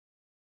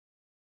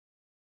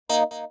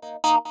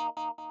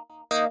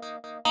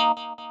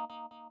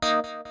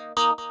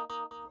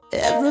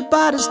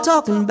Everybody's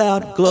talking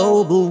about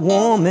global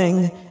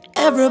warming.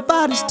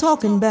 Everybody's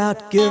talking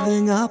about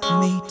giving up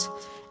meat.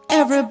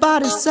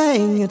 Everybody's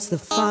saying it's the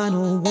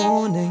final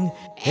warning.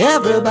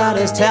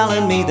 Everybody's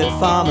telling me that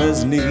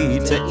farmers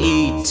need to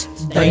eat.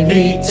 They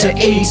need to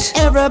eat.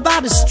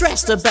 Everybody's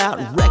stressed about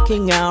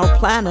wrecking our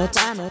planet.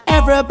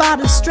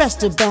 Everybody's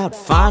stressed about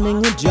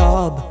finding a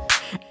job.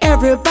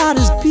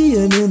 Everybody's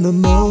being in the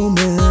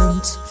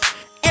moment.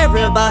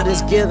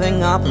 Everybody's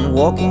giving up and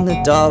walking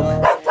the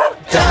dog.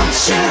 Don't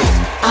shoot,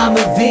 I'm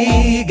a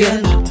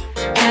vegan,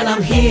 and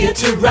I'm here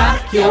to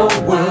rock your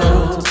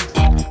world.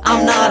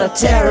 I'm not a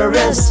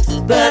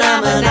terrorist, but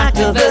I'm an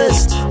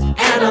activist,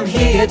 and I'm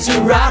here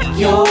to rock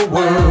your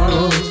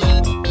world.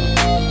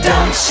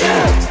 Don't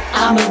shoot,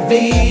 I'm a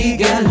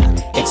vegan.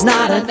 It's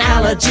not an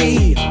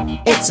allergy,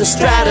 it's a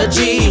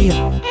strategy,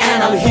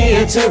 and I'm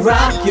here to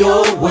rock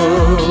your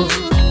world.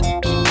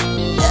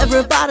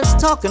 Everybody's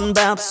talking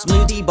about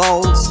smoothie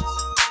bowls.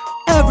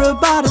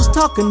 Everybody's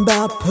talking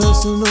about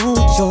personal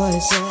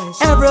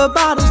choice.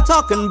 Everybody's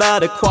talking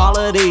about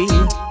equality.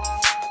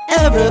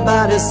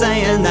 Everybody's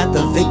saying that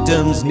the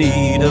victims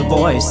need a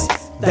voice.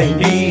 They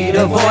need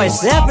a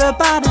voice.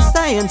 Everybody's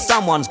saying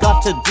someone's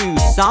got to do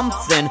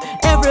something.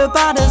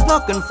 Everybody's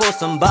looking for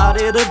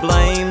somebody to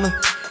blame.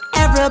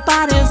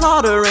 Everybody's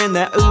ordering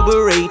their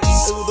Uber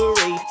Eats.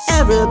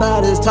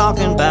 Everybody's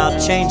talking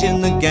about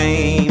changing the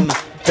game.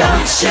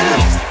 Don't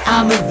shout,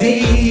 I'm a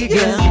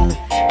vegan,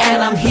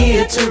 and I'm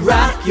here to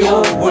rock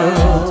your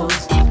world.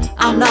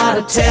 I'm not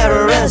a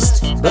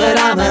terrorist, but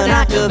I'm an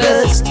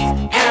activist,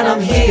 and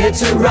I'm here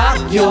to rock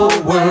your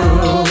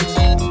world.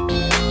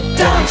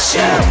 Don't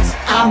shout,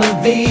 I'm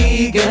a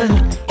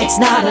vegan. It's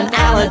not an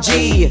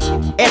allergy,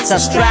 it's a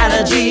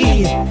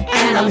strategy,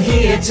 and I'm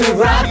here to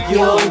rock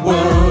your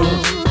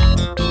world.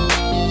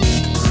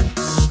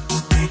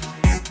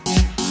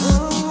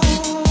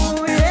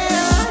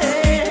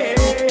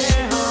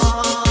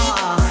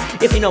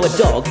 If you know a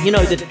dog, you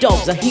know that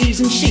dogs are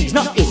he's and she's,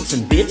 not its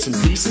and bits and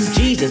pieces.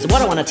 Jesus,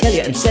 what I want to tell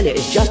you and sell you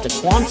is just a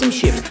quantum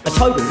shift, a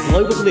total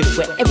global lift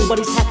where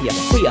everybody's happier,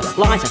 freer,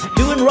 lighter,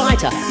 doing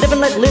righter. Live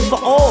and let live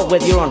for all,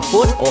 whether you're on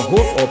foot or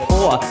hoof or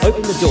paw.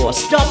 Open the door,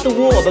 stop the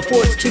war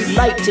before it's too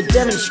late to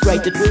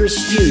demonstrate that we're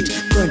astute.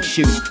 Don't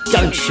shoot,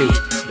 don't shoot.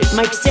 It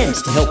makes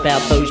sense to help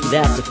out those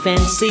without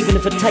defense, even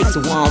if it takes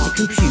a while to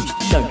compute.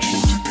 Don't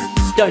shoot,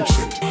 don't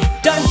shoot,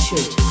 don't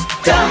shoot,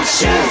 don't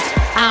shoot.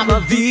 I'm a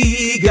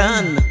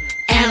vegan,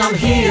 and I'm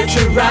here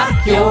to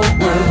rock your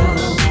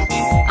world.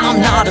 I'm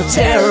not a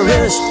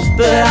terrorist,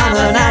 but I'm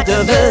an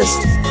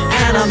activist,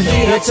 and I'm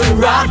here to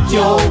rock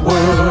your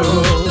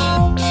world.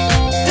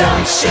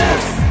 Don't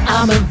shoot,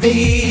 I'm a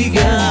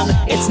vegan.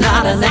 It's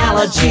not an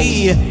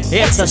allergy,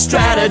 it's a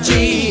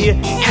strategy,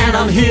 and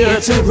I'm here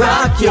to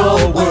rock your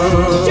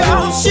world.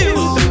 Don't shoot,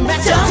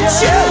 don't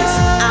shoot.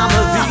 I'm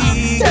a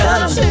vegan.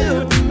 Don't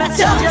shoot,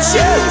 don't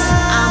shoot.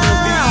 I'm a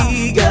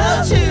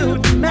vegan.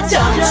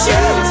 Don't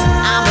shoot.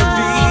 I'm a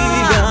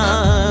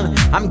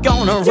vegan. I'm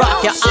gonna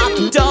rock you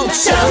up. Don't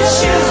shoot. Don't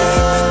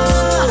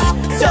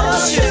shoot. Don't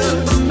shoot.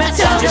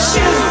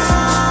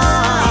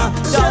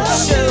 Don't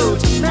shoot.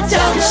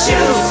 Don't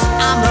shoot.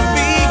 I'm a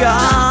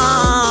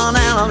vegan,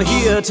 and I'm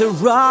here to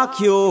rock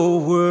your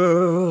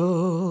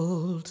world.